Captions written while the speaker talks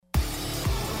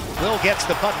Will gets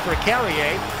the puck for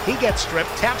Carrier. He gets stripped,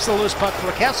 taps the loose puck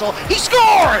for Kessel. He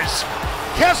scores!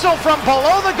 Kessel from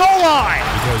below the goal line.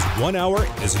 Because 1 hour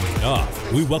isn't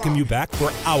enough. We welcome you back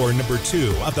for hour number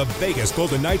 2 of the Vegas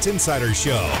Golden Knights Insider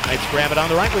Show. Knights grab it on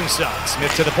the right wing side.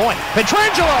 Smith to the point.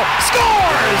 Pietrangelo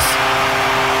scores!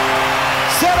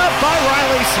 Set up by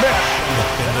Riley Smith. The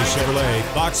Finley Chevrolet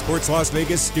Fox Sports Las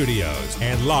Vegas studios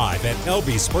and live at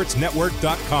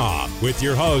lbsportsnetwork.com with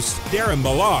your hosts Darren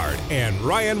Millard and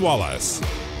Ryan Wallace.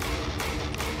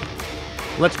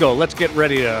 Let's go. Let's get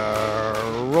ready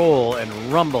to roll and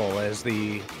rumble as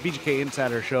the VGK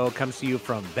Insider Show comes to you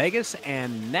from Vegas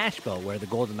and Nashville, where the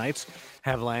Golden Knights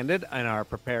have landed and are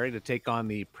preparing to take on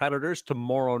the Predators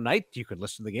tomorrow night. You can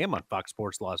listen to the game on Fox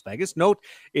Sports Las Vegas. Note,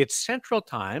 it's Central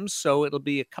Time, so it'll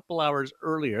be a couple hours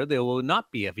earlier. There will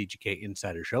not be a VGK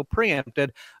Insider Show,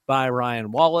 preempted by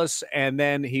Ryan Wallace, and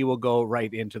then he will go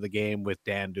right into the game with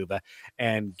Dan Duva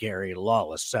and Gary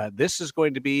Lawless. This is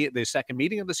going to be the second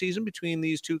meeting of the season between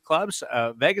these two clubs.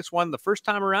 Vegas won the first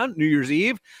time around, New Year's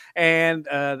Eve, and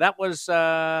that was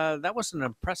an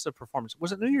impressive performance.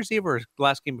 Was it New Year's Eve or the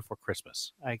last game before Christmas?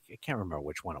 I can't remember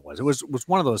which one it was. It was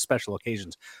one of those special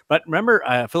occasions. But remember,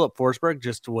 Philip Forsberg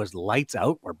just was lights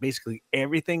out, where basically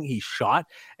everything he shot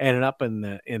ended up in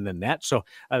the net. So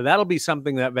that'll be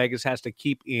something that Vegas has to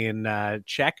keep in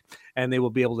check, and they will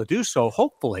be able to do so,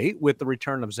 hopefully, with the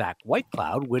return of Zach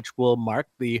Whitecloud, which will mark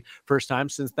the first time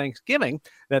since Thanksgiving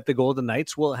that the Golden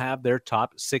Knights will have their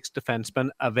top 6 defensemen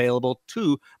available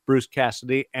to Bruce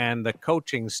Cassidy and the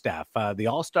coaching staff. The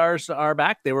All-Stars are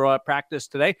back. They were at practice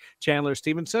today. Chandler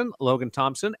Stevenson, Logan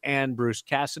Thompson, and Bruce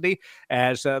Cassidy,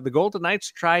 as the Golden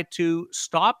Knights try to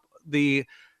stop the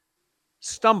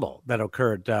stumble that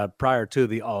occurred prior to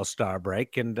the All-Star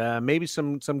break, and maybe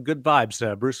some good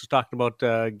vibes. Bruce was talking about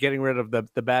getting rid of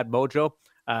the bad mojo.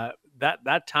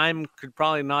 That time could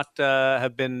probably not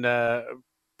have been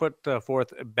put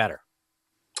forth better.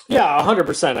 Yeah,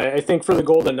 100%. I think for the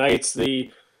Golden Knights,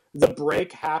 the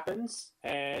break happens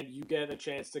and you get a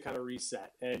chance to kind of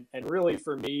reset. And really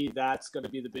for me, that's going to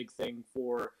be the big thing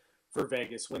for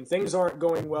Vegas. When things aren't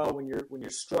going well, when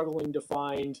you're struggling to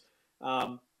find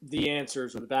the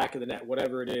answers or the back of the net,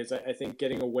 whatever it is, I think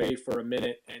getting away for a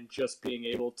minute and just being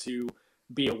able to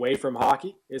be away from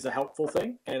hockey is a helpful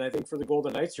thing. And I think for the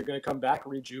Golden Knights, you're going to come back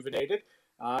rejuvenated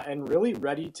and really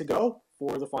ready to go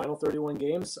for the final 31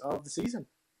 games of the season.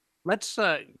 Let's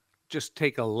just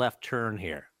take a left turn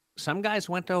here. Some guys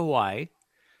went to Hawaii.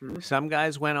 Mm-hmm. Some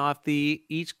guys went off the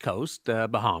East Coast,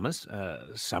 Bahamas.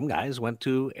 Some guys went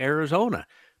to Arizona.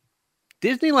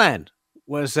 Disneyland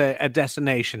was a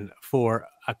destination for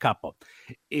a couple.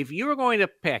 If you were going to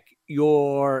pick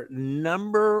your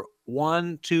number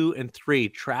 1, 2, and 3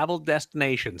 travel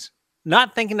destinations,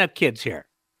 not thinking of kids here,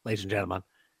 ladies and gentlemen,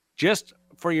 just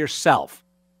for yourself,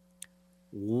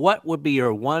 what would be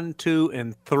your 1, 2,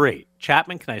 and 3?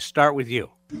 Chapman, can I start with you?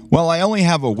 Well, I only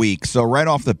have a week, so right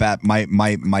off the bat, my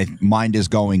mind is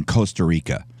going Costa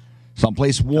Rica.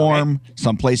 Someplace warm,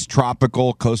 someplace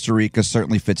tropical. Costa Rica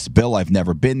certainly fits the bill. I've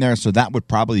never been there, so that would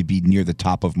probably be near the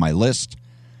top of my list.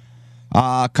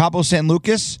 Cabo San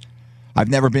Lucas, I've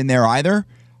never been there either.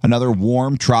 Another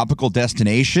warm, tropical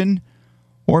destination.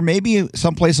 Or maybe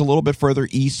someplace a little bit further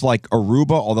east like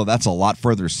Aruba, although that's a lot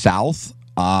further south.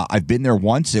 I've been there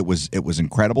once. It was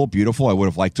incredible, beautiful. I would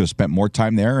have liked to have spent more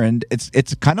time there, and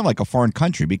it's kind of like a foreign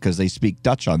country because they speak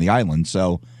Dutch on the island.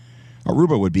 So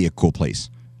Aruba would be a cool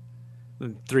place.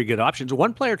 3 good options.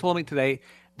 One player told me today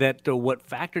that what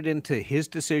factored into his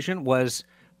decision was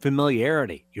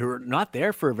familiarity. You're not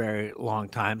there for a very long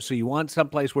time, so you want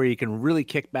someplace where you can really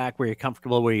kick back, where you're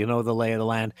comfortable, where you know the lay of the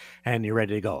land, and you're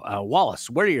ready to go. Wallace,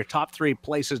 what are your top 3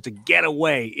 places to get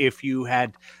away if you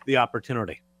had the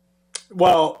opportunity?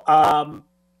 Well,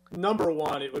 number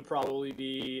 1, it would probably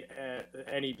be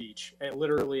any beach.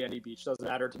 Literally any beach. Doesn't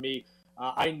matter to me.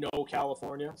 I know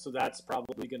California, so that's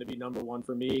probably going to be number 1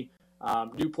 for me.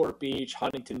 Newport Beach,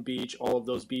 Huntington Beach, all of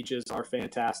those beaches are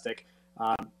fantastic.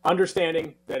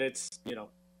 Understanding that it's,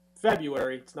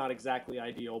 February, it's not exactly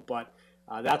ideal, but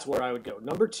that's where I would go.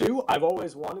 Number 2, I've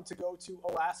always wanted to go to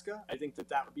Alaska. I think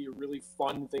that would be a really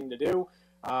fun thing to do.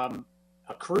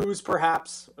 A cruise,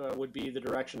 perhaps, would be the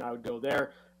direction I would go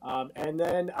there. And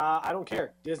then I don't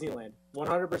care. Disneyland.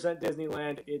 100%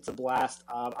 Disneyland. It's a blast.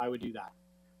 I would do that.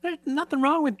 There's nothing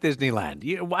wrong with Disneyland.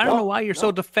 I don't know why you're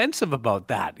so defensive about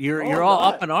that. You're all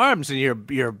up in arms and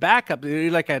you're back up.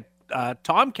 You're like a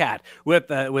Tomcat with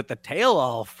the tail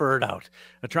all furred out,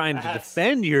 trying to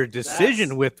defend your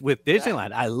decision with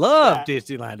Disneyland. I love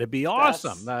Disneyland. It'd be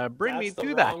awesome. Bring me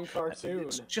to that. Cartoon.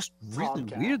 It's just really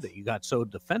Tomcat. weird that you got so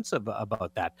defensive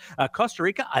about that. Costa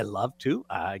Rica, I love too.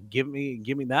 Give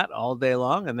me that all day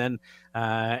long, and then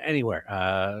anywhere.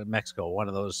 Mexico, one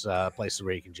of those places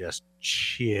where you can just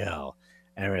chill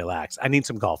and relax. I need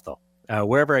some golf though.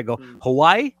 Wherever I go,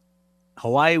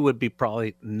 Hawaii would be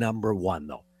probably number one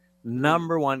though.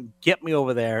 Number one, get me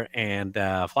over there and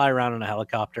fly around in a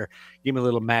helicopter. Give me a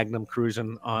little Magnum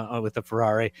cruising with the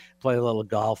Ferrari. Play a little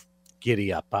golf.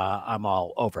 Giddy up. I'm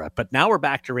all over it. But now we're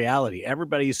back to reality.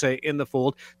 Everybody's in the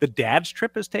fold. The dad's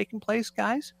trip is taking place,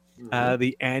 guys.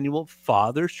 The annual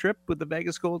father's trip with the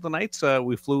Vegas Golden Knights.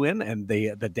 We flew in, and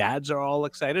the dads are all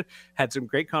excited. Had some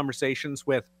great conversations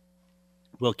with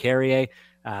Will Carrier,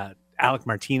 Alec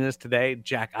Martinez today,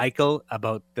 Jack Eichel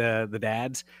about the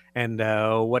dads and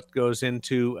what goes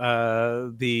into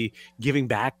the giving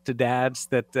back to dads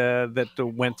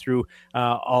that went through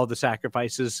all the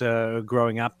sacrifices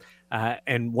growing up.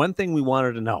 And one thing we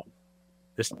wanted to know,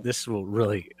 this will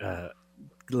really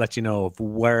let you know of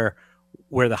where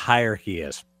the hierarchy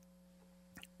is.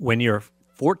 When you're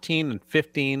 14 and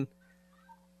 15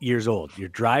 years old, you're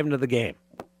driving to the game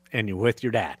and you're with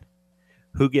your dad.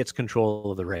 Who gets control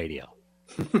of the radio?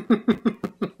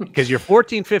 Because you're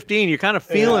 14, 15, you're kind of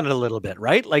feeling it a little bit,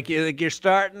 right? Like you're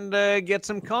starting to get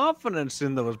some confidence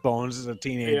in those bones as a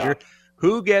teenager. Yeah.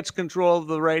 Who gets control of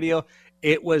the radio?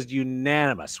 It was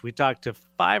unanimous. We talked to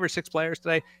 5 or 6 players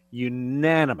today.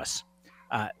 Unanimous.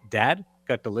 Dad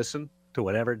got to listen to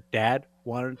whatever Dad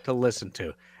wanted to listen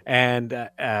to. And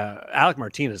Alec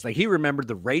Martinez, like he remembered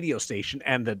the radio station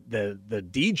and the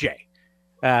DJ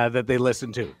that they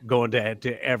listened to going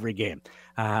to every game.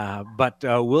 But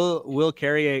Will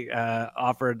Carrier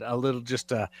offered a little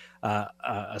just a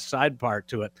side part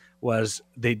to it was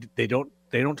they don't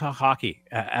talk hockey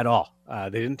at all.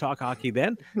 They didn't talk hockey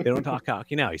then. They don't talk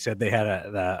hockey now. He said they had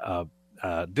a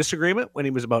disagreement when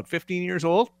he was about 15 years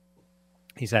old.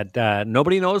 He said,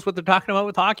 nobody knows what they're talking about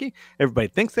with hockey. Everybody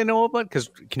thinks they know about it because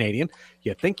Canadian.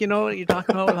 You think you know what you're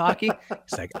talking about with hockey?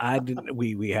 It's like, I didn't.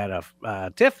 We had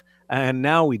a tiff, and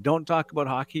now we don't talk about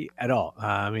hockey at all.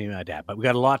 I mean, my dad. But we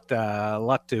got a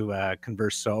lot to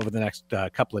converse over the next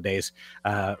couple of days.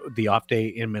 The off day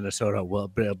in Minnesota will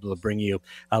be able to bring you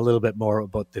a little bit more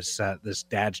about this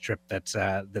dad's trip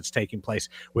that's taking place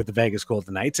with the Vegas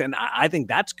Golden Knights, and I think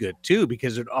that's good too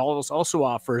because it also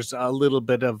offers a little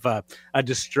bit of a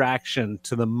distraction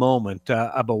to the moment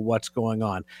about what's going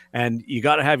on. And you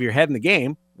got to have your head in the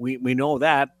game. We know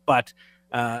that, but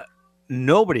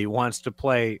nobody wants to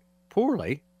play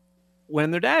poorly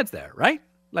when their dad's there, right?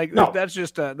 Like no. that's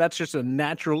just a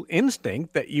natural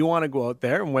instinct that you want to go out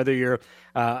there, and whether you're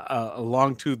a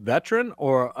long-tooth veteran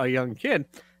or a young kid,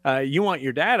 you want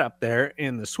your dad up there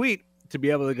in the suite to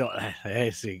be able to go, hey,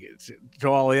 see, to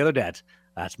all the other dads,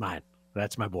 that's mine.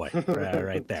 That's my boy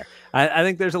right there. I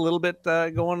think there's a little bit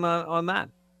going on that.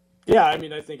 Yeah, I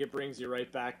mean, I think it brings you right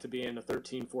back to being a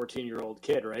 13, 14-year-old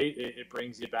kid, right? It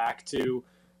brings you back to,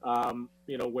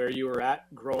 where you were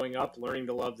at growing up, learning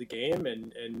to love the game.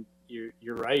 And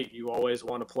you're right. You always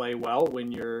want to play well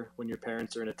when your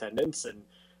parents are in attendance. And,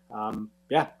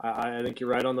 I think you're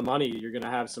right on the money. You're going to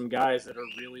have some guys that are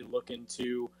really looking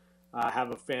to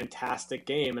have a fantastic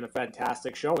game and a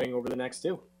fantastic showing over the next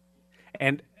 2.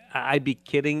 And I'd be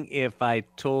kidding if I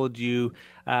told you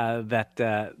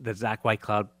that Zach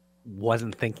Whitecloud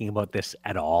wasn't thinking about this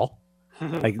at all.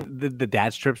 Like the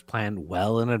dad's trip's planned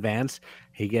well in advance.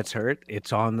 He gets hurt.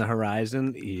 It's on the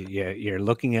horizon. You're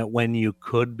looking at when you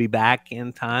could be back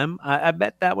in time. I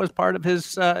bet that was part of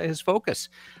his focus.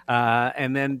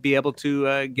 And then be able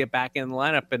to get back in the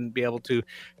lineup and be able to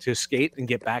skate and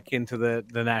get back into the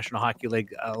National Hockey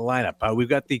League lineup. We've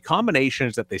got the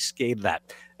combinations that they skated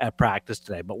at practice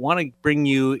today, but want to bring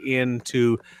you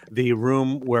into the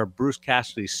room where Bruce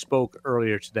Cassidy spoke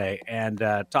earlier today and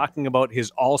talking about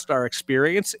his all-star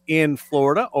experience in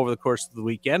Florida over the course of the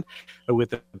weekend with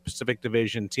the Pacific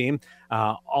Division team.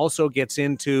 Also gets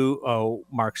into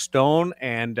Mark Stone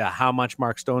and how much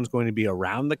Mark Stone's going to be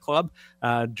around the club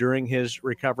during his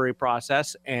recovery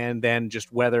process, and then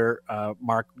just whether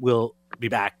Mark will be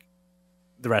back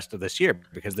the rest of this year,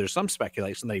 because there's some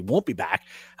speculation that he won't be back.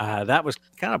 That was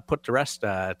kind of put to rest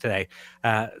today.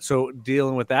 So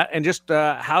dealing with that and just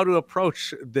how to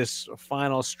approach this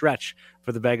final stretch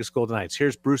for the Vegas Golden Knights.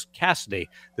 Here's Bruce Cassidy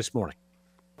this morning.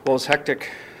 Well, it's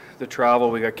hectic. The travel,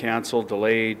 we got canceled,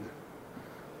 delayed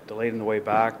on the way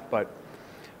back, but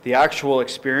the actual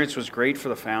experience was great for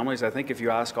the families. I think if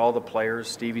you ask all the players,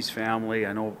 Stevie's family,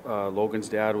 I know Logan's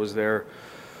dad was there,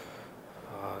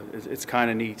 it's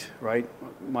kind of neat, right?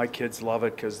 My kids love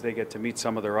it because they get to meet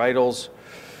some of their idols.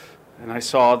 And I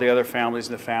saw the other families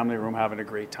in the family room having a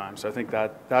great time. So I think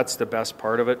that's the best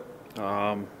part of it.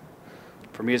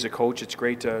 For me as a coach, it's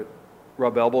great to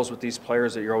rub elbows with these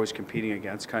players that you're always competing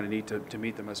against. Kind of neat to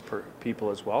meet them as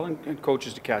people as well, and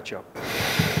coaches to catch up.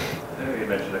 I know you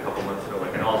mentioned a couple months ago,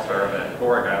 like an all-star event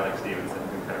for a guy like Stevenson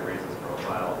who kind of raised his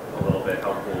profile a little bit.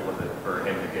 How cool was it for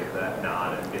him to get that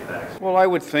nod and get that experience? Well, I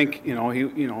would think,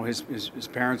 his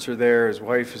parents are there, his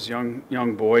wife, his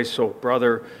young boy, so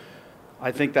brother.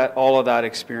 I think that all of that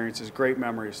experience is great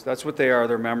memories. That's what they are,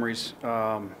 they're memories.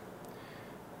 I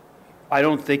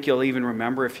don't think you'll even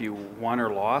remember if you won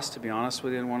or lost, to be honest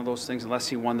with you, in one of those things, unless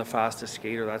you won the fastest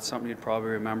skater. That's something you'd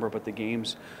probably remember, but the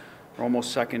games are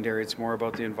almost secondary. It's more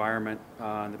about the environment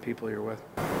and the people you're with.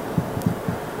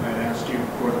 I asked you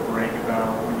before the break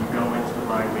about when you go into the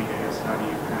bye week, how do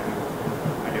you kind of,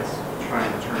 try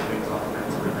and turn things off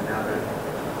mentally, but now that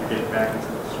you're getting back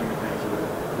into the swing of things with a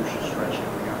crucial stretch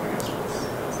coming up,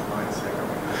 what's the mindset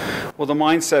going on? Well, the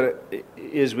mindset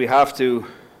is we have to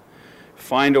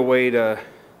find a way to,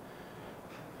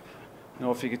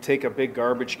 if you could take a big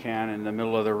garbage can in the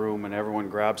middle of the room and everyone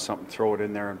grabs something, throw it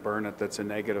in there and burn it, that's a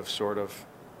negative sort of,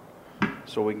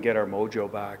 so we can get our mojo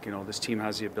back. This team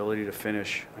has the ability to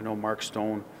finish. I know Mark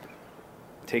Stone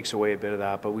takes away a bit of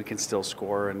that, but we can still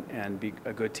score and be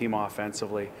a good team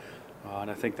offensively. And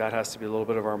I think that has to be a little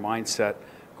bit of our mindset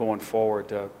going forward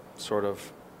to sort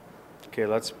of, okay,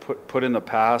 let's put in the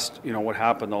past, what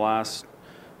happened the last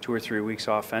 2 or 3 weeks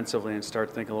offensively and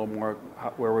start thinking a little more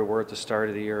where we were at the start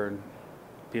of the year and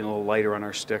being a little lighter on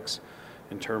our sticks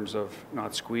in terms of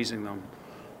not squeezing them.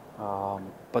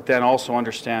 But then also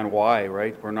understand why,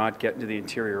 right? We're not getting to the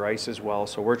interior ice as well,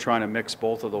 so we're trying to mix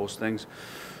both of those things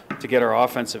to get our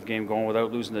offensive game going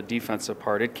without losing the defensive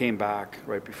part. It came back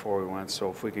right before we went, so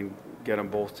if we can get them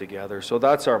both together. So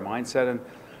that's our mindset. And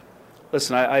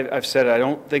listen, I've said it, I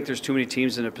don't think there's too many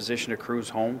teams in a position to cruise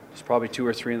home. There's probably 2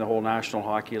 or 3 in the whole National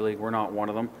Hockey League. We're not one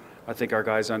of them. I think our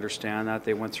guys understand that.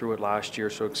 They went through it last year,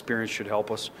 so experience should help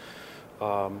us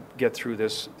get through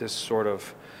this sort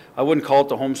of, I wouldn't call it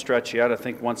the home stretch yet. I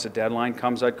think once the deadline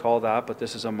comes, I'd call that, but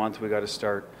this is a month we got to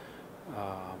start.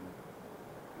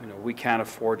 We can't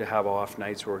afford to have off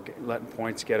nights where we're letting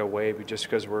points get away just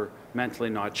because we're mentally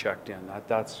not checked in.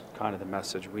 That's kind of the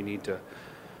message. We need to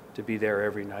be there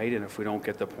every night, and if we don't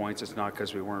get the points, it's not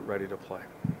because we weren't ready to play.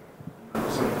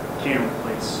 So you can't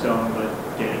replace Stone, but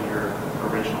getting your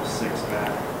original 6 back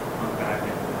on back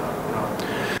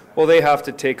end. Well, they have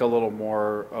to take a little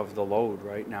more of the load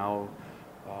right now.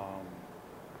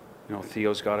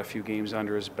 Theo's got a few games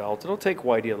under his belt. It'll take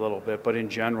Whitey a little bit, but in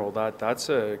general, that's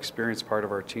an experienced part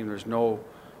of our team. There's no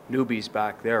newbies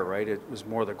back there, right? It was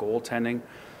more the goaltending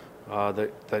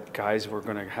that guys were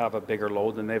going to have a bigger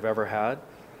load than they've ever had.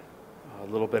 A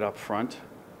little bit up front,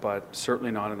 but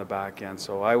certainly not in the back end.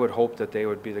 So I would hope that they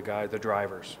would be the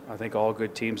drivers. I think all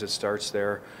good teams, it starts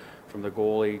there from the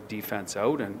goalie defense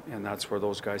out, and that's where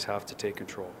those guys have to take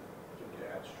control.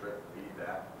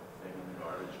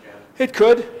 It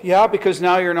could, yeah, because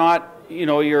now you're not,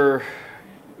 you're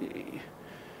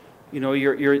in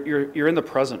the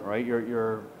present, right?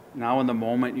 You're now in the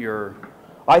moment.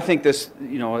 I think this,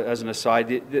 as an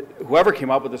aside, whoever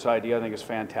came up with this idea, I think is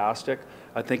fantastic.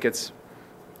 I think it's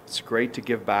great to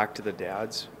give back to the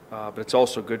dads, but it's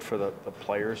also good for the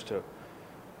players to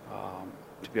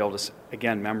be able to,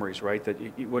 again, memories, right, that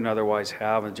you wouldn't otherwise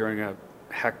have, and during a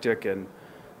hectic and,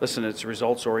 listen, it's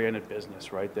results-oriented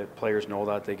business, right, that players know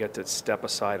that they get to step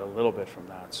aside a little bit from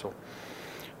that. So,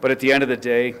 but at the end of the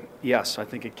day, yes, I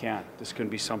think it can. This can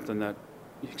be something that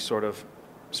sort of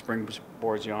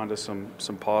springboards you onto some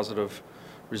positive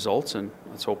results, and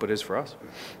let's hope it is for us.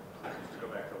 Just go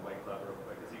back to White Cloud real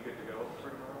quick. Is he good to go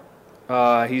for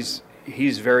tomorrow?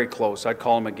 He's very close. I'd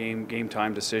call him a game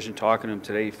time decision. Talking to him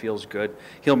today, he feels good.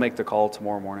 He'll make the call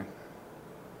tomorrow morning.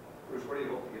 Bruce, what do you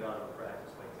hope to get out of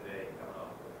practice like today coming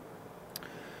up?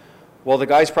 Well, the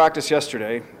guys practiced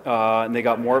yesterday, and they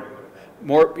got more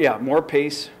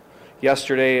pace.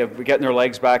 Yesterday, we're getting their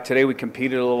legs back. Today, we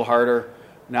competed a little harder.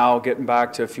 Now, getting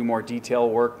back to a few more detail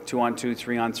work, 2-on-2,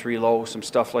 3-on-3 low, some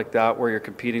stuff like that, where you're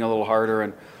competing a little harder.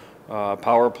 And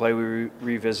power play we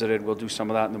revisited. We'll do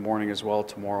some of that in the morning as well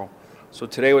tomorrow. So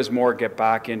today was more get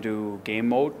back into game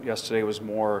mode. Yesterday was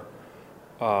more,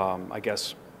 I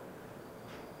guess,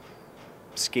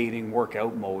 skating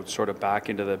workout mode, sort of back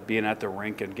into the being at the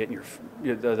rink and getting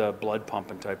the blood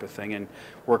pumping type of thing, and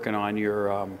working on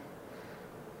your,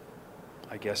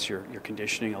 I guess your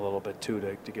conditioning a little bit too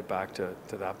to get back to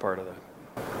that part of the.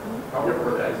 How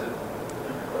important is it?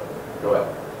 Go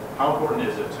ahead. How important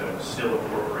is it to still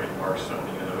incorporate Mark Stone,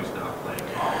 even though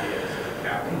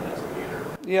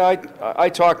Yeah, I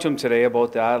talked to him today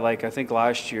about that. Like, I think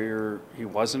last year he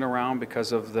wasn't around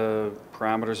because of the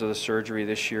parameters of the surgery.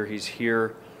 This year he's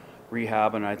here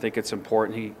rehabbing. I think it's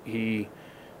important he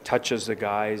touches the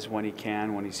guys when he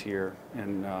can, when he's here.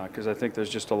 And because I think there's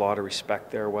just a lot of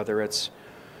respect there, whether it's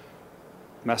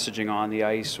messaging on the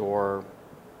ice or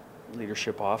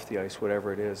leadership off the ice,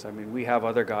 whatever it is. I mean, we have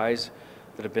other guys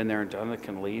that have been there and done it,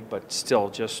 can lead, but still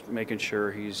just making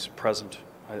sure he's present.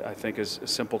 I think is a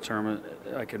simple term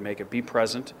I can make it. Be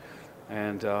present,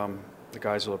 and the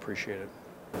guys will appreciate it.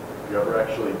 Have you ever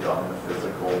actually done the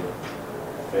physical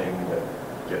thing that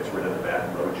gets rid of the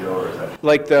bad mojo, or is that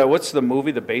like what's the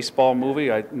movie, the baseball movie?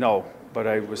 No, but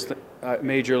I was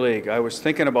Major League. I was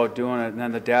thinking about doing it, and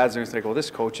then the dads are going to think, well,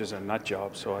 this coach is a nut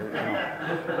job, so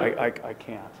I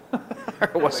can't.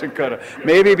 I wasn't gonna.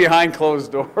 Maybe behind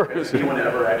closed doors. Has anyone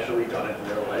ever actually done it in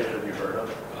real life? Have you heard of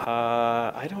it?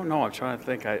 I don't know. I'm trying to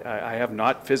think. I have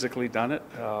not physically done it.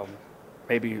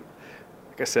 Maybe,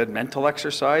 like I said, mental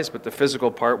exercise, but the physical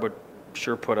part would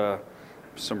sure put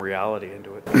some reality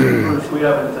into it. Bruce, we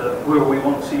haven't. We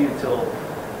won't see you until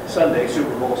Sunday,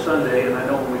 Super Bowl Sunday, and I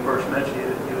know when we first met you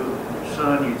and your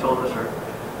son, you told us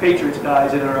are Patriots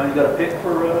guys in and around. You got a pick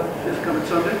for this coming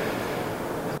Sunday?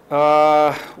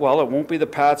 Well, it won't be the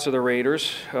Pats or the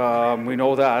Raiders. We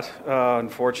know that,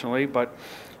 unfortunately, but.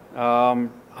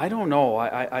 I don't know.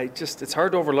 I just, it's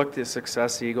hard to overlook the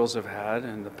success the Eagles have had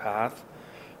and the path.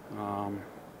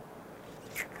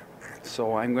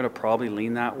 So I'm going to probably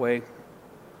lean that way.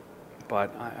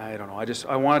 But I don't know.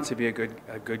 I want it to be a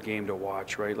good game to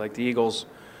watch, right? Like the Eagles,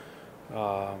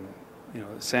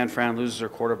 San Fran loses their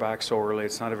quarterback so early.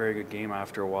 It's not a very good game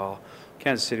after a while.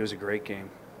 Kansas City was a great game.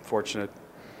 Fortunate.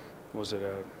 Was it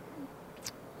a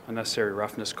unnecessary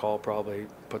roughness call? Probably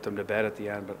put them to bed at the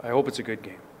end. But I hope it's a good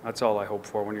game. That's all I hope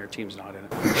for when your team's not in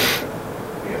it. I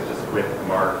guess just with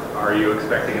Mark, are you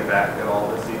expecting him back at all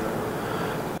this season?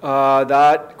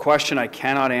 That question I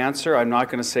cannot answer. I'm not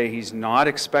going to say he's not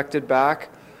expected back.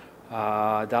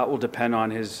 That will depend on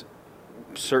his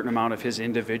certain amount of his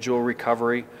individual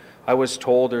recovery. I was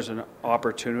told there's an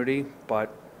opportunity,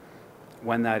 but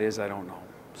when that is, I don't know.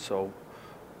 So,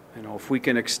 if we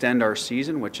can extend our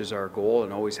season, which is our goal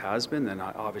and always has been, then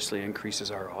that obviously increases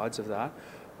our odds of that.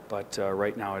 But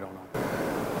right now, I don't know.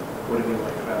 What do you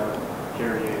like about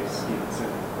Carrier, Stevenson,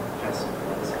 Kessel?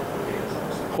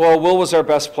 Well, Will was our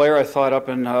best player, I thought, up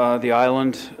in the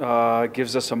island.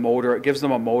 Gives us a motor. It gives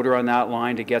them a motor on that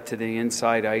line to get to the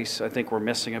inside ice. I think we're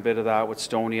missing a bit of that with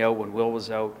Stoney out when Will was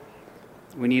out.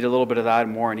 We need a little bit of that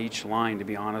more on each line, to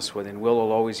be honest with you, and Will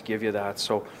will always give you that.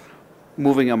 So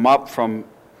moving him up from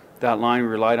that line we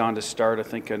relied on to start, I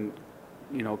think, can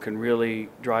really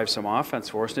drive some offense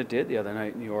for us. And it did the other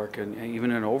night in New York, and even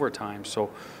in overtime.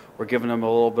 So we're giving him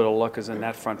a little bit of luck as a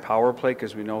net front power play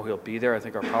because we know he'll be there. I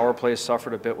think our power play has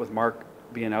suffered a bit with Mark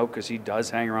being out because he does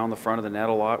hang around the front of the net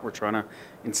a lot. We're trying to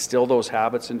instill those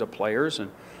habits into players, and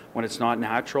when it's not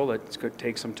natural, it's going to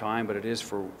take some time, but it is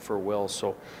for Will.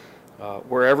 So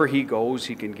wherever he goes,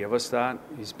 he can give us that.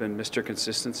 He's been Mr.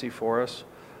 Consistency for us.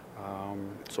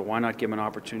 So why not give him an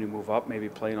opportunity to move up, maybe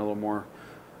play in a little more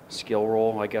skill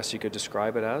role, I guess you could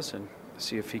describe it as, and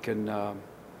see if he can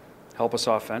help us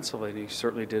offensively. And he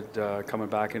certainly did coming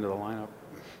back into the lineup.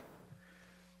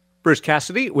 Bruce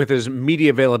Cassidy with his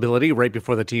media availability right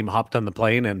before the team hopped on the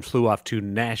plane and flew off to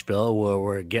Nashville, where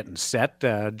we're getting set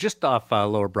just off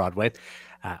Lower Broadway.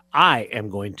 I am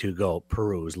going to go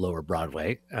peruse Lower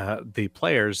Broadway. The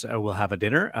players will have a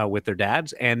dinner with their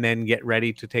dads and then get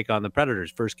ready to take on the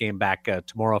Predators. First game back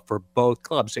tomorrow for both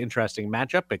clubs. Interesting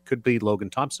matchup. It could be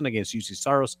Logan Thompson against UC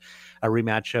Saros, a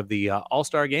rematch of the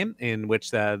All-Star game in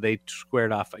which they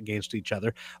squared off against each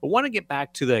other. I want to get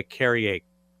back to the Carrier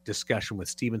discussion with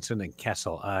Stevenson and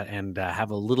Kessel and have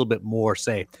a little bit more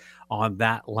say on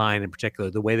that line in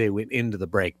particular, the way they went into the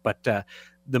break. But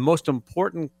the most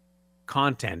important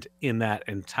content in that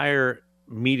entire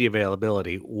media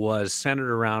availability was centered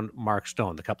around Mark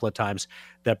Stone. The couple of times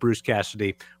that Bruce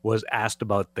Cassidy was asked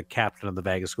about the captain of the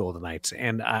Vegas Golden Knights.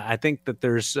 And I think that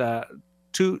there's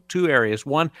two areas.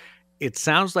 One, it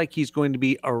sounds like he's going to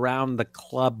be around the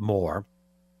club more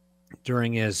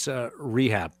during his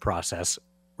rehab process,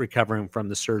 recovering from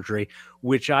the surgery,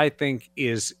 which I think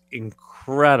is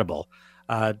incredible,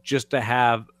 just to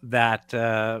have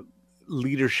that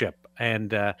leadership.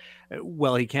 And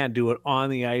well, he can't do it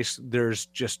on the ice.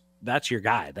 That's your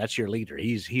guy. That's your leader.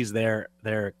 He's their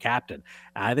captain.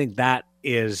 I think that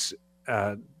is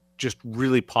just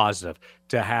really positive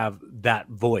to have that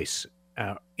voice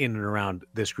in and around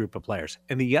this group of players.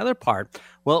 And the other part,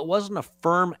 well, it wasn't a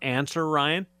firm answer,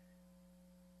 Ryan.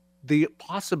 The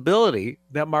possibility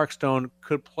that Mark Stone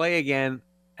could play again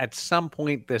at some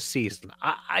point this season.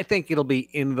 I think it'll be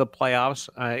in the playoffs,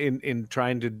 in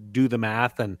trying to do the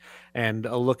math and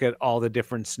look at all the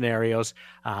different scenarios.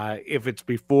 If it's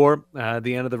before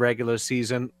the end of the regular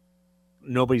season,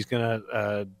 nobody's going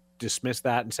to dismiss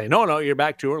that and say, no, you're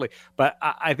back too early. But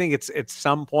I think it's at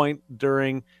some point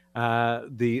during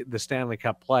the Stanley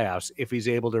Cup playoffs, if he's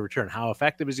able to return. How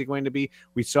effective is he going to be?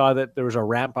 We saw that there was a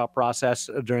ramp-up process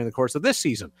during the course of this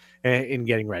season in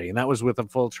getting ready, and that was with a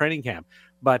full training camp.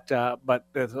 But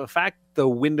the fact the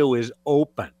window is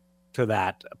open to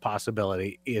that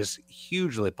possibility is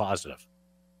hugely positive.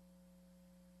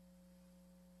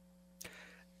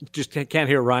 Just can't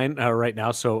hear Ryan right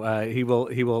now, so he will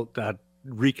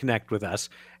reconnect with us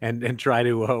and try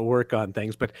to work on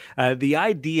things. But the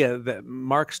idea that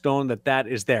Mark Stone that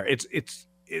is there,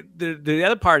 the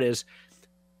other part is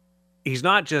he's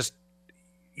not just,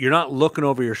 you're not looking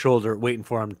over your shoulder waiting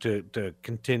for him to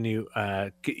continue.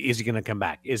 Is he going to come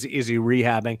back? Is he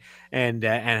rehabbing? And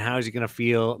how is he going to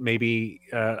feel? Maybe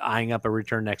eyeing up a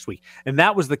return next week. And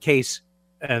that was the case,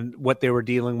 and what they were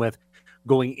dealing with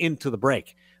going into the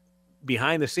break.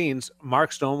 Behind the scenes,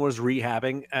 Mark Stone was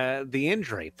rehabbing the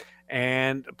injury,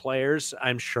 and players,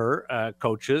 I'm sure,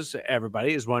 coaches,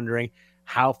 everybody is wondering,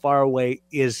 how far away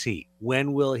is he?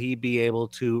 When will he be able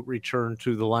to return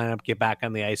to the lineup, get back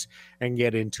on the ice, and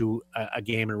get into a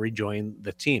game and rejoin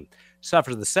the team?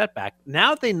 Suffer the setback.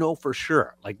 Now they know for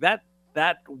sure, like that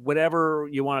whatever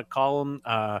you want to call him,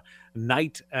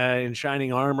 knight in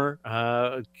shining armor,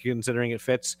 considering it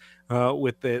fits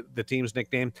with the team's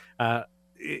nickname,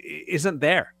 isn't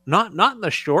there, not in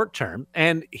the short term.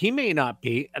 And he may not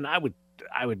be, and I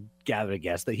would gather a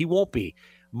guess that he won't be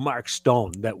Mark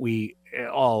Stone that we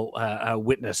all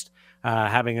witnessed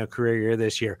having a career year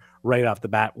this year right off the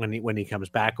bat when he comes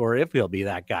back, or if he'll be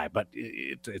that guy. But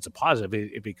it's a positive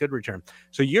if he could return.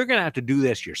 So you're going to have to do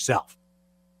this yourself.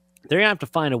 They're going to have to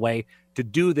find a way to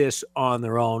do this on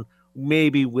their own,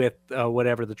 maybe with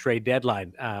whatever the trade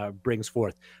deadline brings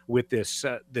forth with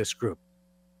this group.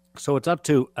 So it's up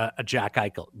to a Jack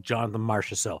Eichel, Jonathan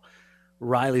Marchessault,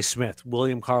 Riley Smith,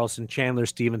 William Karlsson, Chandler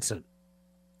Stevenson.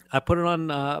 I put it on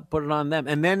them,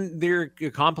 and then they're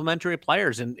complementary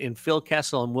players in Phil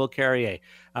Kessel and Will Carrier,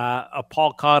 a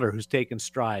Paul Cotter who's taken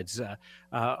strides,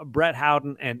 Brett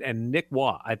Howden and Nick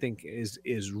Waugh. I think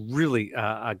is really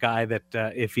a guy that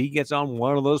if he gets on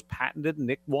one of those patented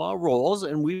Nick Waugh roles,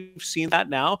 and we've seen that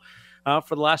now.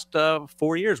 For the last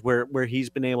 4 years where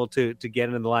he's been able to get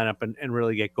into the lineup and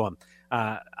really get going.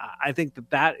 I think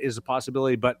that is a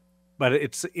possibility, but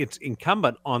it's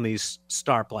incumbent on these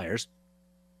star players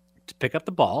to pick up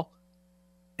the ball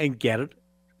and get it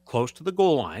close to the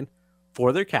goal line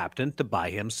for their captain to buy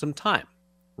him some time.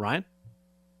 Ryan?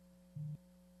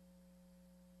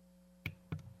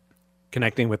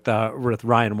 Connecting with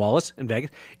Ryan Wallace in Vegas.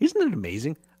 Isn't it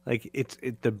amazing? Like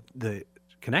the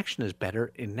connection is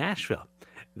better in Nashville.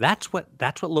 That's what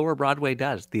Lower Broadway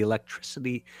does. The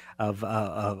electricity of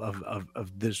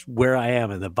this, where I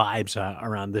am, and the vibes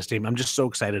around this team. I'm just so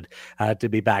excited to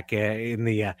be back in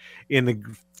the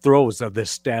throes of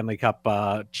this Stanley Cup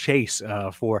chase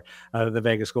for the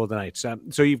Vegas Golden Knights.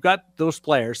 So you've got those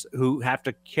players who have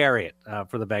to carry it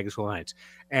for the Vegas Golden Knights,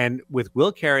 and with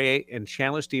Will Carrier and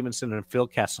Chandler Stevenson and Phil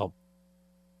Kessel,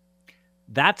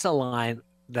 that's a line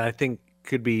that I think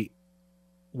could be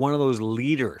one of those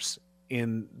leaders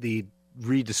in the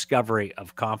rediscovery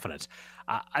of confidence.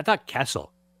 I thought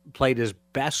Kessel played his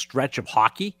best stretch of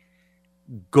hockey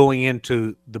going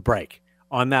into the break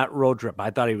on that road trip.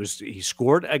 I thought he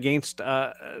scored against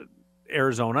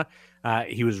Arizona.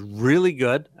 He was really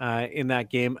good in that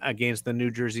game against the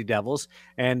New Jersey Devils,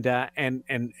 and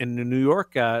New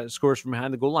York scores from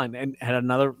behind the goal line and had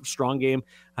another strong game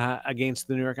against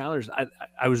the New York Islanders.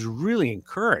 I was really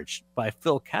encouraged by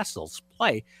Phil Kessel's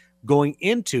play going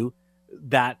into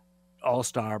that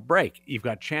All-Star break. You've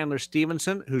got Chandler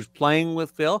Stevenson who's playing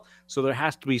with Phil, so there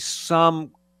has to be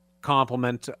some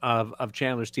complement of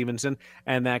Chandler Stevenson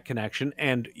and that connection.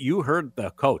 And you heard the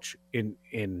coach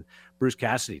in Bruce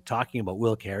Cassidy talking about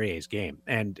Will Carrier's game,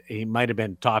 and he might have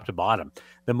been top to bottom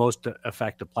the most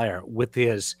effective player with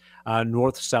his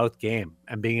north-south game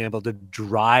and being able to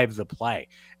drive the play.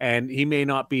 And he may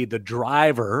not be the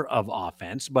driver of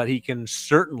offense, but he can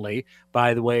certainly,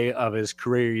 by the way of his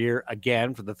career year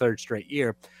again for the third straight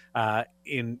year,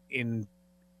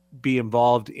 be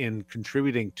involved in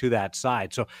contributing to that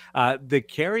side. So the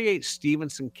Carrier,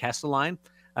 Stevenson, Kessel line,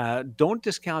 don't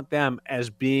discount them as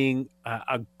being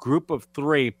a group of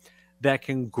three that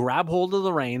can grab hold of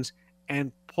the reins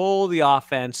and pull the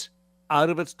offense out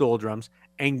of its doldrums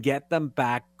and get them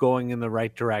back going in the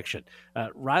right direction.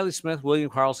 Riley Smith, William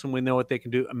Karlsson, we know what they can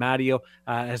do. Amadio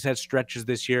has had stretches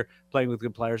this year playing with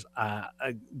good players.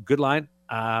 A good line.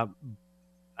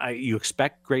 You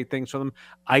expect great things from them.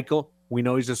 Eichel, we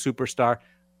know he's a superstar.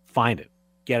 Find it.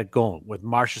 Get it going with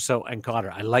Marchessault and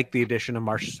Cotter. I like the addition of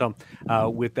Marchessault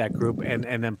with that group and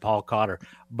then Paul Cotter.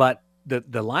 But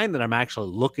the line that I'm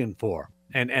actually looking for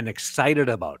and excited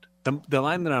about, the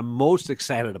line that I'm most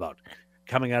excited about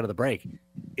coming out of the break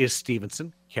is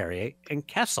Stevenson, Carrier, and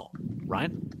Kessel.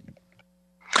 Ryan?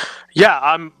 Yeah,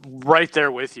 I'm right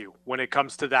there with you when it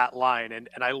comes to that line. And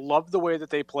I love the way that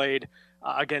they played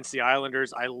against the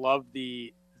Islanders. I love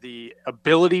the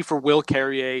ability for Will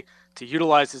Carrier to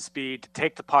utilize his speed, to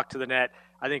take the puck to the net.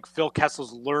 I think Phil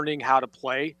Kessel's learning how to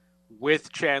play with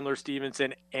Chandler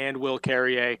Stevenson and Will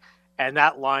Carrier, and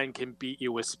that line can beat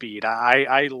you with speed.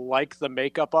 I like the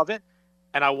makeup of it,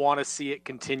 and I want to see it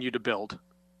continue to build.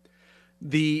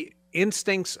 The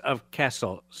instincts of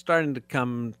Kessel starting to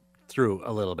come through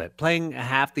a little bit. Playing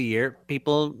half the year,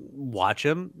 people watch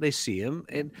him, they see him,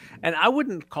 and I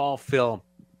wouldn't call Phil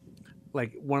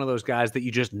like one of those guys that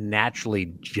you just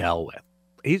naturally gel with.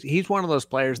 He's one of those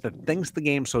players that thinks the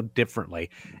game so differently,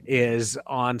 is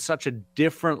on such a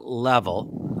different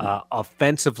level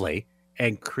offensively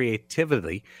and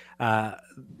creativity that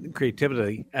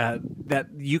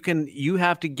you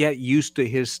have to get used to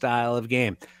his style of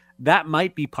game. That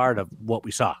might be part of what we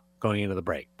saw going into the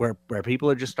break, where people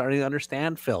are just starting to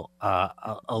understand Phil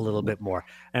a little bit more,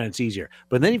 and it's easier.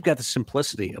 But then you've got the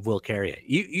simplicity of Will Carrier.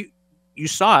 You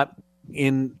saw it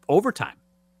in overtime.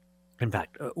 In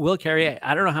fact, Will Carrier,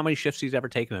 I don't know how many shifts he's ever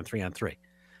taken in 3-on-3,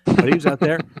 but he was out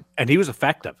there and he was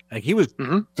effective. Like he was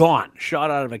gone, shot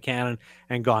out of a cannon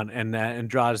and gone, and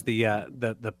draws the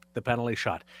penalty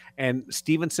shot. And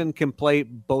Stevenson can play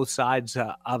both sides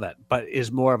of it, but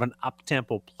is more of an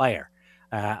up-tempo player.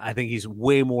 I think he's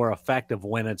way more effective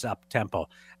when it's up-tempo.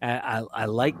 I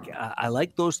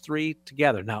like those three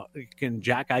together. Now, can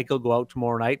Jack Eichel go out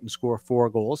tomorrow night and score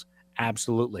 4 goals?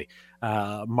 Absolutely.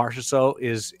 Marchessault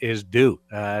is due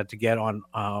to get on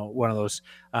one of those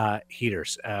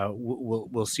heaters.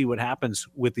 We'll see what happens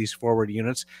with these forward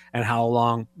units and how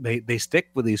long they stick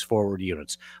with these forward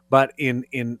units. But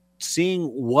in seeing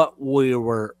what we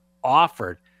were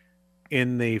offered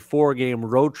in the 4-game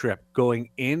road trip going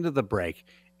into the break,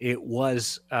 it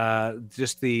was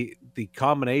just the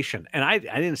combination. And I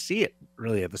didn't see it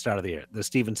really at the start of the year, the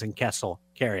Stevenson, Kessel,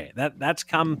 Carrier. That's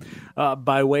come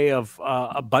by way of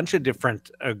a bunch of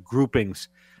different groupings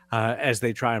as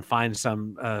they try and find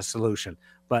some solution.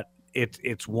 But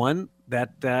it's one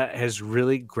that has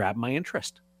really grabbed my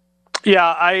interest.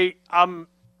 Yeah, I'm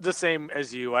the same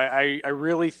as you. I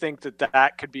really think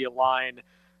that could be a line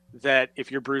that if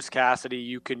you're Bruce Cassidy,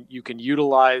 you can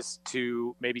utilize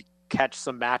to maybe catch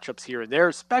some matchups here and there,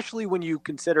 especially when you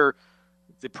consider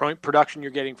the production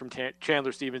you're getting from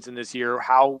Chandler Stevenson this year,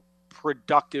 how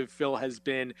productive Phil has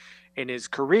been in his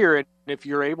career. And if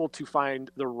you're able to find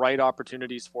the right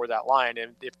opportunities for that line,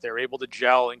 and if they're able to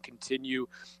gel and continue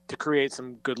to create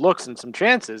some good looks and some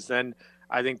chances, then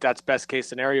I think that's best case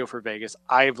scenario for Vegas.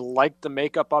 I've liked the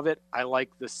makeup of it. I like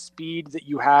the speed that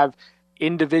you have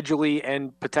individually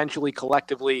and potentially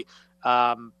collectively.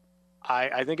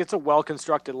 I think it's a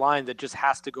well-constructed line that just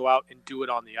has to go out and do it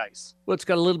on the ice. Well, it's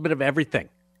got a little bit of everything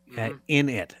in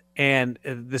it. And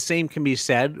the same can be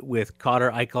said with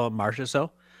Cotter, Eichel, and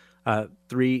Marchessault.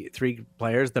 Three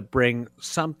players that bring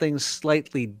something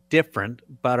slightly different,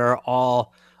 but are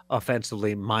all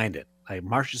offensively minded. Like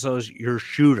Marchessault's your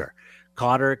shooter.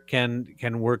 Cotter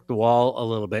can work the wall a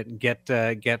little bit and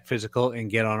get physical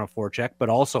and get on a forecheck, but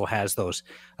also has those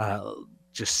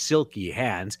just silky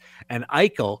hands. And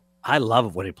Eichel, I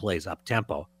love when he plays up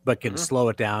tempo, but can slow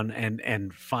it down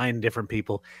and find different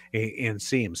people in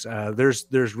seams.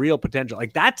 There's real potential.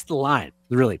 Like that's the line,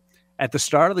 really. At the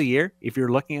start of the year, if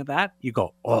you're looking at that, you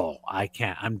go, "Oh, I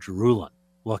can't." I'm drooling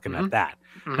looking at that.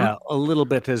 A little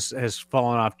bit has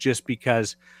fallen off just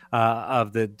because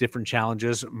of the different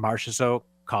challenges. Marchessault,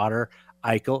 Cotter,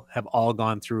 Eichel have all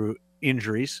gone through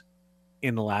injuries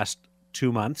in the last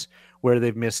 2 months, where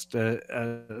they've missed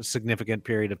a significant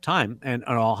period of time and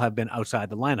all have been outside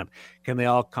the lineup. Can they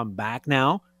all come back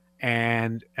now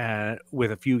and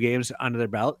with a few games under their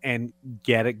belt and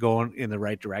get it going in the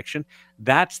right direction?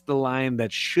 That's the line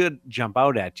that should jump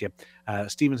out at you.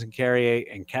 Stevenson, Carrier,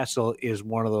 and Kessel is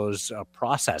one of those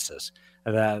processes,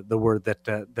 the word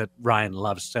that Ryan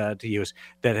loves to use,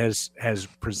 that has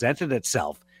presented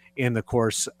itself in the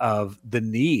course of the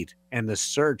need and the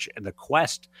search and the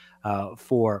quest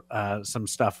for some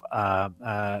stuff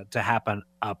to happen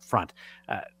up front.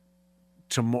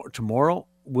 Tomorrow,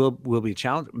 will be a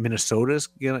challenge. Minnesota's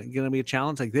gonna be a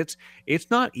challenge. Like it's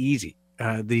not easy.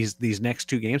 These next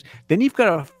 2 games. Then you've got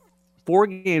a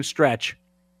 4-game stretch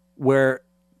where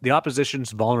the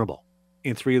opposition's vulnerable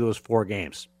in 3 of those 4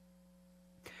 games.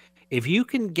 If you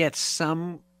can get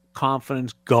some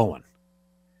confidence going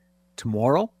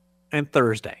tomorrow and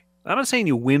Thursday, I'm not saying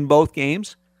you win both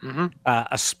games.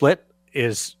 A split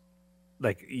is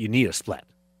like you need a split.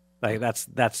 Like that's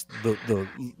the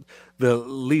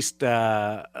least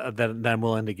that I'm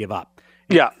willing to give up.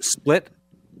 Yeah, split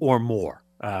or more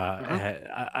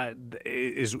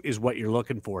is what you're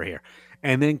looking for here,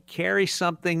 and then carry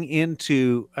something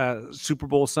into Super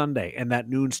Bowl Sunday and that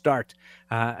noon start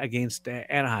against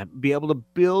Anaheim. Be able to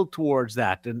build towards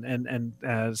that, and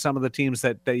some of the teams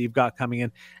that you've got coming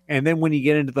in, and then when you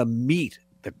get into the meat,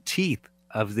 the teeth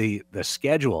of the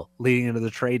schedule leading into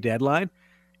the trade deadline,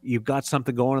 you've got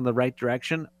something going in the right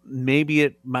direction. Maybe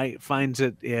it finds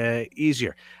it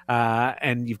easier,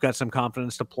 and you've got some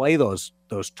confidence to play those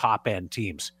top end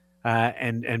teams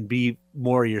and be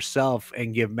more yourself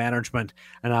and give management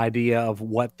an idea of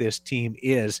what this team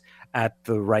is at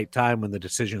the right time when the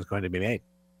decision is going to be made.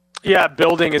 Yeah,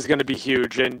 building is going to be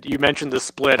huge. And you mentioned the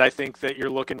split. I think that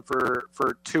you're looking for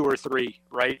 2 or 3,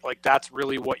 right? Like that's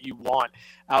really what you want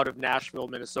out of Nashville,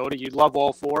 Minnesota. You'd love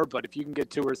all 4, but if you can get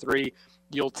 2 or 3,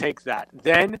 you'll take that.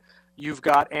 Then you've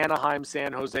got Anaheim,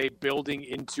 San Jose building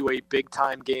into a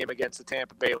big-time game against the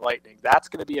Tampa Bay Lightning. That's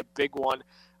going to be a big one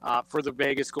for the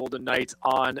Vegas Golden Knights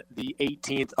on the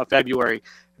 18th of February.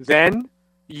 Then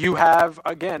you have,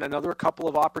 again, another couple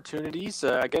of opportunities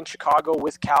against Chicago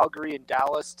with Calgary and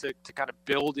Dallas to kind of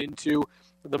build into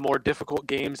the more difficult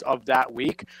games of that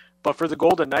week. But for the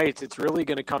Golden Knights, it's really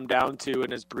going to come down to,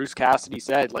 and as Bruce Cassidy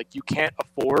said, like you can't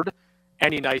afford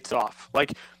any nights off.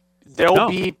 Like there'll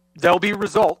be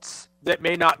results that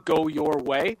may not go your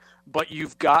way, but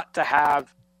you've got to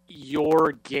have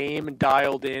your game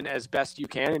dialed in as best you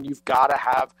can, and you've got to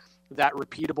have that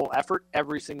repeatable effort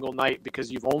every single night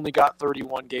because you've only got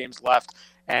 31 games left,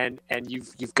 and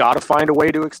you've got to find a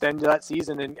way to extend that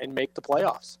season and make the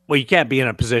playoffs. Well, you can't be in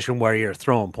a position where you're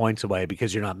throwing points away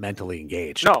because you're not mentally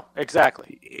engaged. No,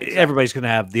 exactly. Everybody's going to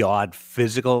have the odd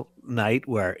physical night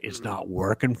where it's not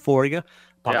working for you.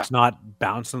 Puck's not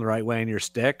bouncing the right way in your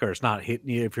stick, or it's not hitting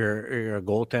you if you're a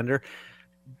goaltender.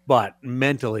 But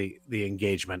mentally, the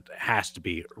engagement has to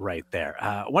be right there.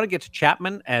 I want to get to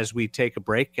Chapman as we take a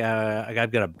break.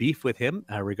 I've got a beef with him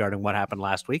regarding what happened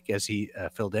last week as he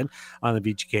filled in on the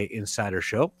VGK Insider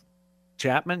Show.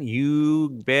 Chapman, you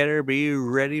better be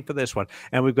ready for this one.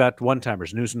 And we've got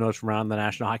one-timers, news and notes from around the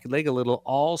National Hockey League, a little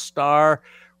all-star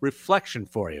reflection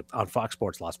for you on Fox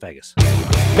Sports Las Vegas.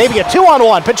 Maybe a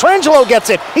 2-on-1. Pietrangelo gets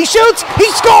it. He shoots.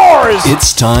 He scores.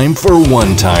 It's time for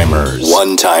one-timers.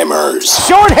 One-timers.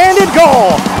 Short-handed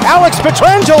goal. Alex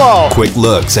Pietrangelo. Quick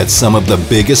looks at some of the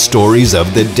biggest stories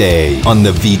of the day on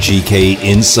the VGK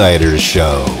Insider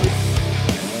Show.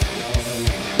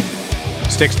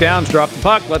 Sticks down, drop the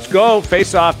puck. Let's go.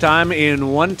 Face-off time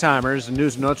in one-timers.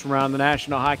 News and notes from around the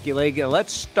National Hockey League.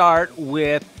 Let's start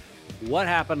with what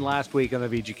happened last week on the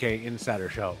VGK Insider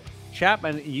Show.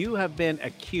 Chapman, you have been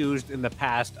accused in the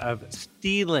past of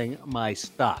stealing my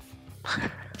stuff.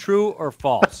 True or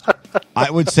false?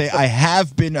 I would say I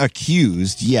have been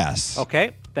accused, yes.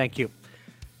 Okay, thank you.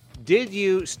 Did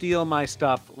you steal my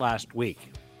stuff last week?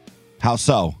 How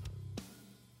so?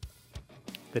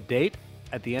 The date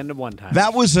at the end of one time.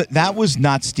 That was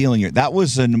not stealing it. That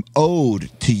was an ode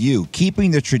to you,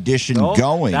 keeping the tradition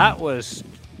going. That was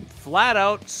flat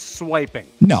out swiping.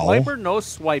 No. Swiper, no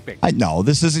swiping. I know.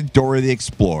 This isn't Dora the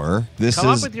Explorer. Come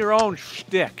up with your own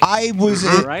shtick. I was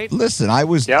right? Listen, I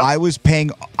was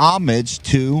paying homage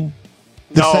to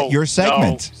your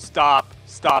segment. No,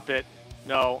 stop it.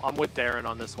 No, I'm with Darren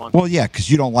on this one. Well, yeah, because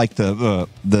you don't like the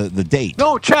date.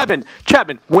 No, Chapman.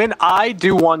 When I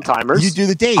do one-timers, you do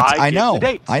the dates. I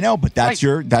know, but that's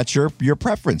right. your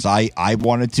preference. I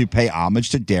wanted to pay homage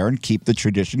to Darren, keep the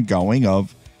tradition going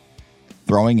of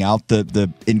throwing out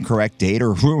the incorrect date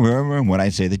or when I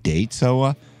say the date.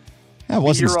 So that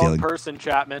wasn't stealing. Be your own person,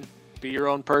 Chapman. Be your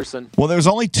own person. Well, there's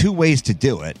only 2 ways to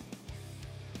do it,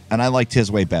 and I liked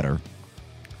his way better.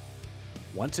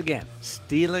 Once again,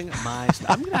 stealing my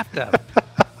stuff. I'm going to have to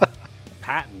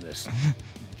patent this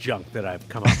junk that I've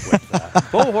come up with.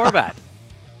 Bo Horvat.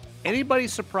 Anybody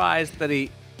surprised that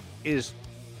he is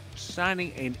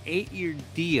signing an 8-year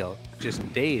deal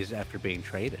just days after being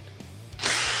traded?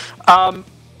 I'm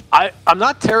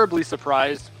not terribly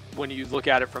surprised when you look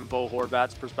at it from Bo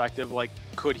Horvat's perspective. Like,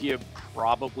 could he have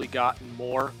probably gotten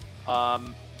more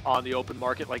on the open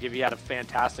market? Like, if he had a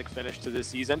fantastic finish to this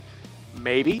season,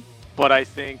 maybe. but I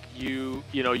think you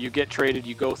get traded,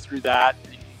 you go through that,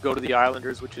 you go to the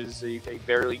Islanders, which is a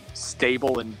very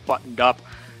stable and buttoned up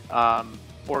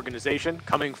organization,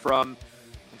 coming from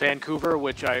Vancouver,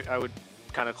 which I would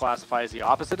kind of classify as the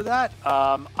opposite of that.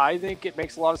 I think it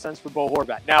makes a lot of sense for Bo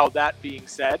Horvat. Now, that being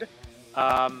said,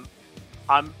 I'm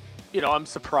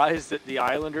surprised that the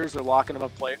Islanders are locking him a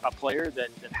player that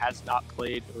has not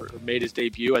played or made his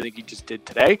debut. I think he just did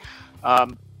today.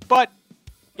 But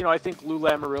I think Lou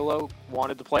Lamoriello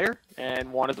wanted the player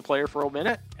for a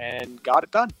minute and got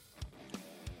it done.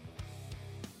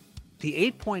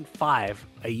 The 8.5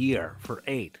 a year for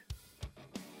 8,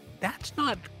 that's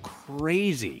not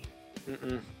crazy.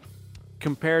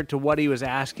 Compared to what he was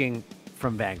asking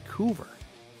from Vancouver.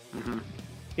 Mm-hmm.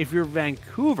 If you're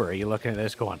Vancouver, you're looking at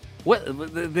this going, "What?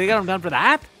 They got him done for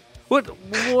that?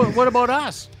 What about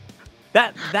us?"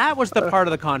 That was the part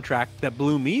of the contract that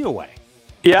blew me away.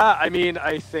 Yeah, I mean,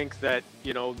 I think that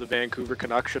the Vancouver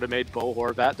Canucks should have made Bo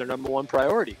Horvat their number one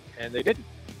priority, and they didn't.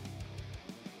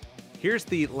 Here's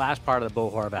the last part of the Bo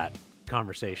Horvat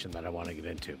conversation that I want to get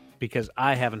into, because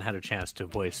I haven't had a chance to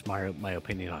voice my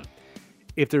opinion on it.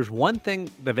 If there's one thing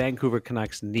the Vancouver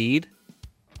Canucks need,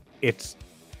 it's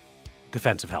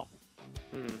defensive help.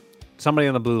 Somebody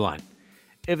on the blue line.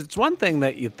 If it's one thing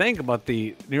that you think about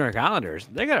the New York Islanders,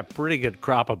 they got a pretty good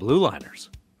crop of blue liners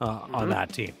on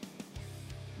that team.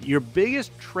 Your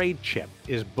biggest trade chip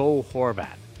is Bo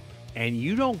Horvat, and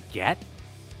you don't get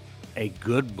a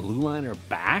good blue liner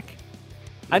back.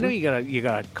 I know you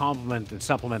gotta complement and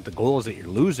supplement the goals that you're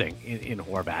losing in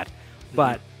Horvat,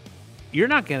 but you're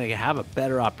not going to have a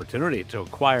better opportunity to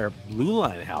acquire blue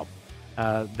line help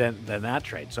than that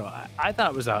trade. So I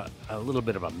thought it was a little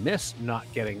bit of a miss not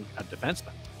getting a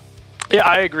defenseman. Yeah,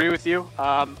 I agree with you.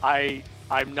 I'm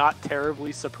not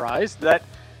terribly surprised that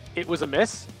it was a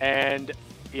miss. And,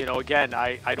 again,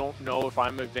 I don't know if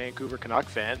I'm a Vancouver Canuck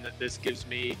fan that this gives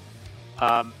me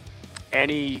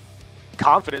any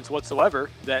confidence whatsoever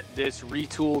that this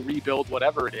retool, rebuild,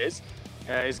 whatever it is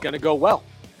going to go well.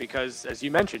 Because, as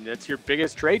you mentioned, it's your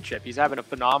biggest trade chip. He's having a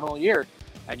phenomenal year,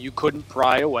 and you couldn't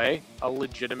pry away a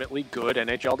legitimately good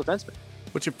NHL defenseman.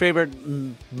 What's your favorite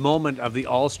moment of the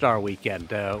All-Star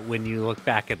weekend when you look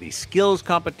back at the skills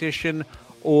competition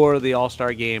or the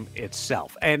All-Star game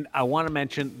itself? And I want to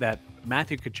mention that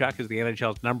Matthew Tkachuk is the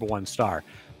NHL's number one star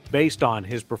based on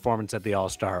his performance at the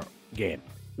All-Star game,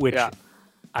 which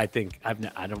I think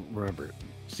I don't remember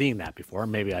seeing that before.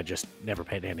 Maybe I just never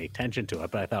paid any attention to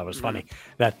it, but I thought it was funny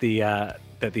that the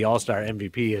All-Star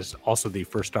MVP is also the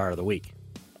first star of the week.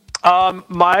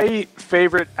 My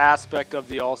favorite aspect of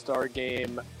the All-Star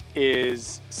game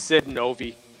is Sid and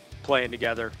Ovi playing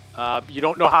together. You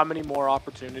don't know how many more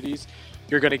opportunities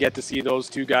you're going to get to see those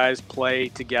two guys play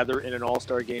together in an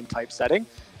All-Star game type setting.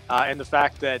 And the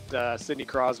fact that Sidney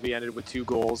Crosby ended with 2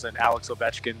 goals and Alex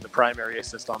Ovechkin, the primary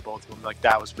assist on both of them,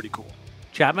 that was pretty cool.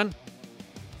 Chapman?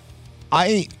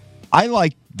 I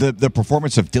like the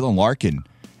performance of Dylan Larkin,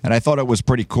 and I thought it was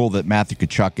pretty cool that Matthew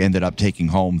Tkachuk ended up taking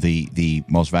home the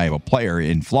most valuable player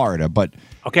in Florida. But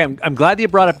okay, I'm glad you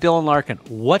brought up Dylan Larkin.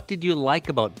 What did you like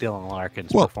about Dylan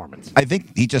Larkin's performance? I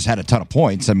think he just had a ton of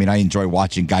points. I mean, I enjoy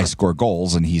watching guys score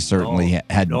goals, and he certainly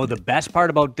had. No, the best part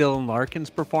about Dylan Larkin's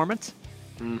performance,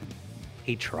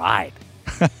 he tried.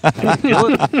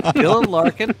 Dylan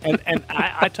Larkin, and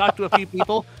I talked to a few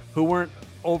people who weren't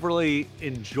overly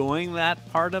enjoying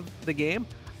that part of the game.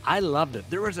 I loved it.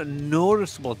 There was a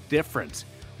noticeable difference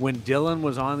when Dylan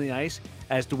was on the ice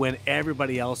as to when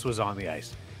everybody else was on the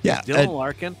ice. Yeah, Dylan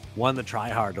Larkin won the Try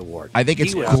Hard Award. I think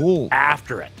it's cool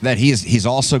after it that he's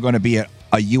also going to be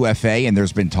a UFA, and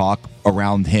there's been talk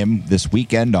around him this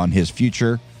weekend on his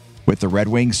future with the Red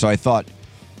Wings. So I thought,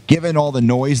 given all the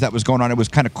noise that was going on, it was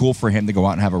kind of cool for him to go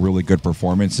out and have a really good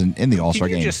performance in the All-Star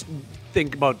game. Just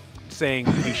think about saying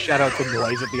he shut out the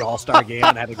noise at the All-Star game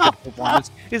and had a good performance.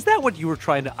 Is that what you were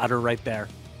trying to utter right there?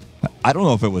 I don't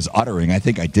know if it was uttering. I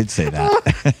think I did say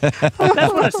that.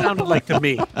 That's what it sounded like to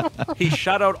me. He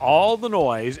shut out all the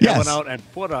noise and went out and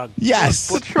put a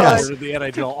foot to the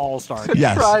NHL All-Star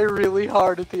game. Try really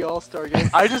hard at the All-Star game.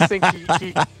 I just think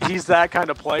he's that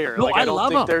kind of player. No, I don't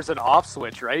think there's an off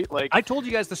switch, right? I told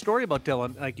you guys the story about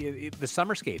Dylan, the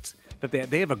summer skates, that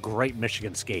they have a great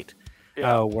Michigan skate.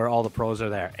 Where all the pros are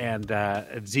there, and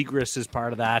Zegras is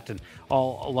part of that, and a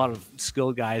lot of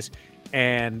skilled guys.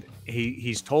 And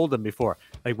he's told them before,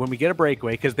 like, when we get a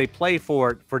breakaway, because they play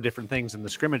for different things in the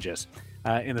scrimmages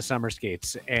in the summer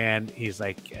skates, and he's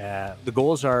like, the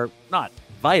goals are not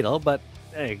vital, but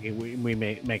hey, we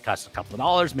may cost a couple of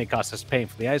dollars, may cost us paying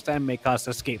for the ice time, may cost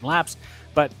us skating laps,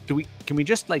 but can we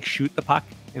just like shoot the puck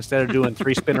instead of doing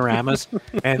 3 spinoramas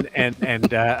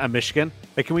and a Michigan?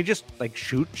 Like, can we just like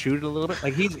shoot it a little bit?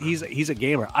 Like he's a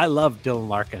gamer. I love Dylan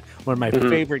Larkin, one of my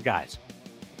favorite guys.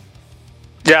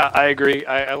 Yeah, I agree.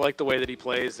 I like the way that he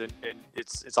plays, and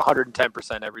it's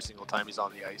 110% every single time he's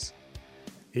on the ice.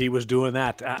 He was doing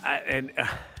that, and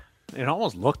it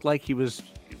almost looked like he was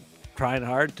trying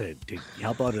hard to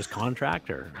help out his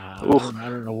contractor. I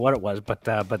don't know what it was, but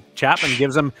Chapman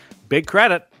gives him big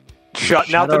credit.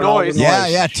 Shutting out the noise.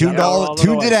 Yeah, tuned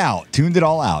it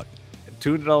all out.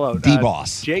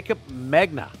 D-Boss. Jacob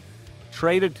Megna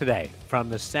traded today from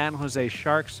the San Jose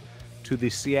Sharks to the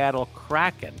Seattle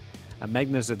Kraken.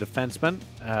 Megna's a defenseman.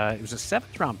 It was a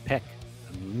 7th-round pick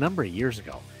a number of years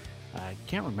ago. I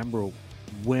can't remember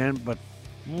when, but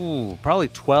probably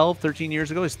 12, 13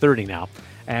 years ago. He's 30 now.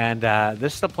 And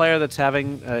this is a player that's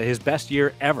having his best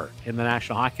year ever in the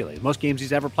National Hockey League. Most games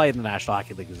he's ever played in the National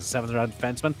Hockey League. He's a 7th-round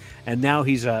defenseman, and now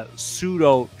he's a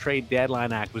pseudo-trade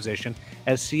deadline acquisition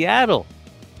as Seattle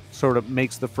sort of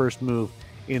makes the first move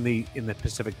in the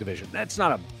Pacific Division. That's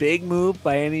not a big move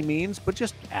by any means, but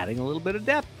just adding a little bit of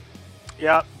depth.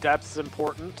 Yeah, depth's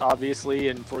important, obviously,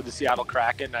 and for the Seattle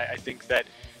Kraken, I think that,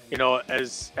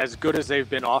 as good as they've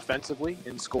been offensively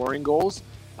in scoring goals,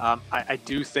 I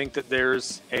do think that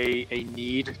there's a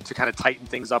need to kind of tighten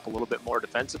things up a little bit more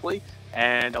defensively,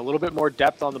 and a little bit more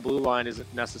depth on the blue line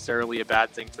isn't necessarily a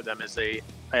bad thing for them as they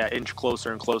inch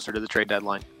closer and closer to the trade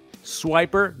deadline.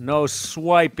 Swiper, no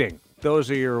swiping.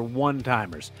 Those are your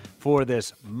one-timers for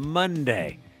this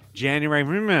Monday,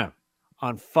 January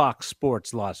on Fox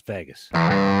Sports Las Vegas.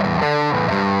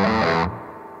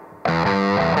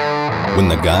 When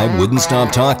the guy wouldn't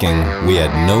stop talking, we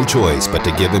had no choice but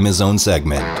to give him his own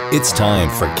segment. It's time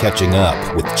for Catching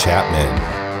Up with Chapman.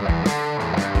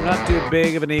 I'm not too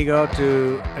big of an ego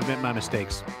to admit my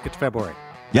mistakes. It's February.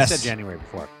 Yes. I said January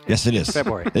before. Yes, it is. It's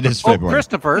February. It is February. Oh,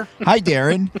 Christopher. Hi,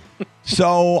 Darren.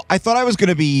 So I thought I was going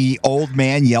to be old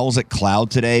man yells at cloud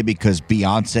today because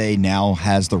Beyonce now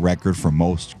has the record for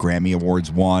most Grammy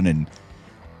Awards won, and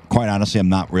quite honestly, I'm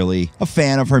not really a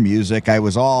fan of her music. I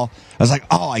was like,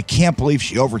 oh, I can't believe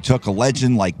she overtook a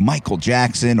legend like Michael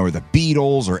Jackson or the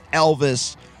Beatles or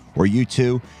Elvis or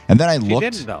U2. And then I looked.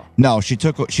 She didn't, though. No, she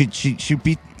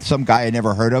beat some guy I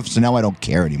never heard of, so now I don't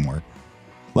care anymore.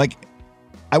 Like,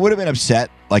 I would have been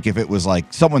upset like if it was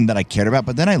like someone that I cared about,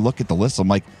 but then I look at the list, I'm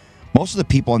like, most of the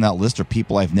people on that list are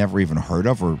people I've never even heard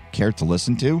of or cared to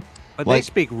listen to. But they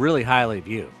speak really highly of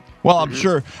you. Well, I'm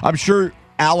sure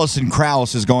Alison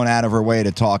Krauss is going out of her way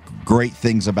to talk great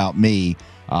things about me.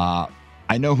 I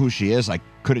know who she is. I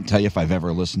couldn't tell you if I've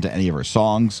ever listened to any of her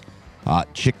songs.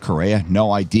 Chick Corea,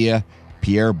 no idea.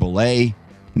 Pierre Boulez,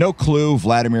 no clue.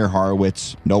 Vladimir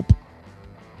Horowitz, nope.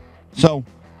 So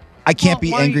I can't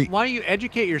be angry. Why don't you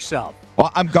educate yourself?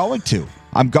 Well, I'm going to.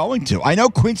 I know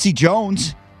Quincy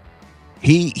Jones.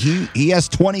 He has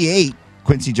 28,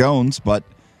 Quincy Jones, but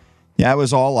yeah, it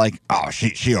was all like, oh,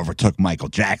 she overtook Michael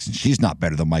Jackson. She's not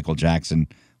better than Michael Jackson.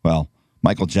 Well,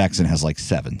 Michael Jackson has like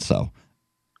 7, so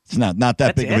it's not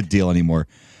that big of a deal anymore.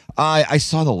 I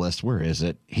saw the list. Where is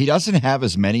it? He doesn't have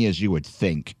as many as you would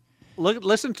think.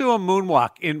 Listen to him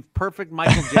moonwalk in perfect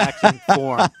Michael Jackson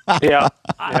form. Yeah.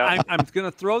 I'm going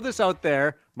to throw this out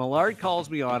there. Millard calls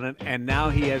me on it, and now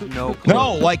he has no clue.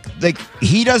 No, like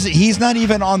he doesn't. He's not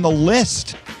even on the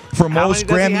list for most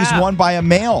Grammys won by a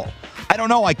male. I don't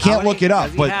know. I can't look it up,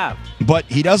 but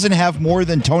he doesn't have more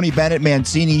than Tony Bennett,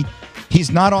 Mancini. He's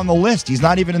not on the list. He's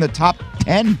not even in the top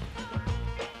 10,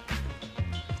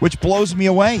 which blows me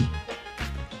away.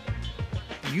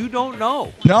 You don't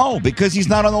know. No, because he's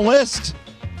not on the list.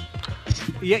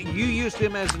 Yeah, you used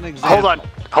him as an example.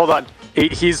 Hold on.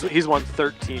 He's won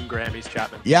 13 Grammys,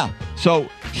 Chapman. Yeah, so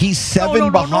he's 7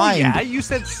 behind. Yeah, you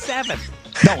said 7.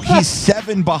 No, he's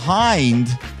 7 behind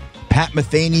Pat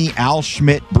Metheny, Al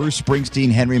Schmidt, Bruce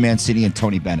Springsteen, Henry Mancini, and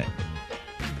Tony Bennett.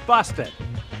 Busted.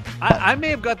 I may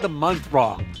have got the month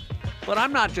wrong, but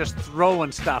I'm not just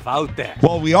throwing stuff out there.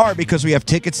 Well, we are because we have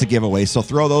tickets to give away, so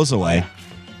throw those away.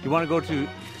 You want to go to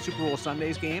Super Bowl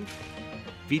Sunday's game?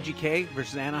 VGK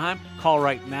versus Anaheim? Call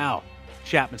right now.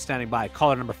 Chapman standing by.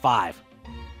 Caller number 5.